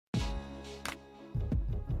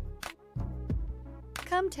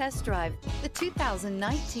Come test drive the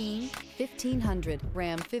 2019 1500.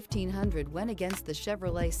 Ram 1500 went against the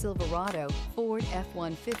Chevrolet Silverado, Ford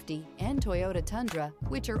F-150, and Toyota Tundra,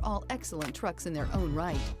 which are all excellent trucks in their own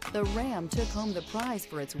right. The Ram took home the prize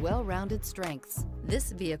for its well-rounded strengths.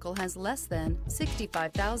 This vehicle has less than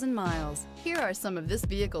 65,000 miles. Here are some of this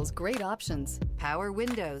vehicle's great options: power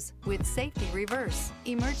windows with safety reverse,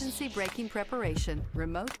 emergency braking preparation,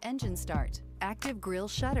 remote engine start, active grille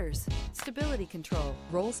shutters, stability control,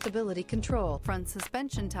 roll stability control, front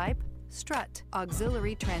suspension type, strut,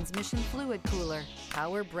 auxiliary transmission fluid cooler,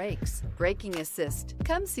 power brakes, braking assist.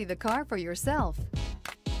 Come see the car for yourself.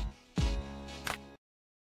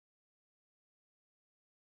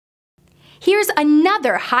 Here's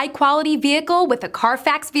another high-quality vehicle with a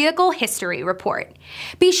Carfax Vehicle History Report.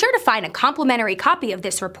 Be sure to find a complimentary copy of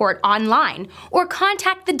this report online or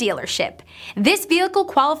contact the dealership. This vehicle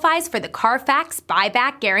qualifies for the Carfax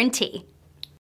Buyback Guarantee.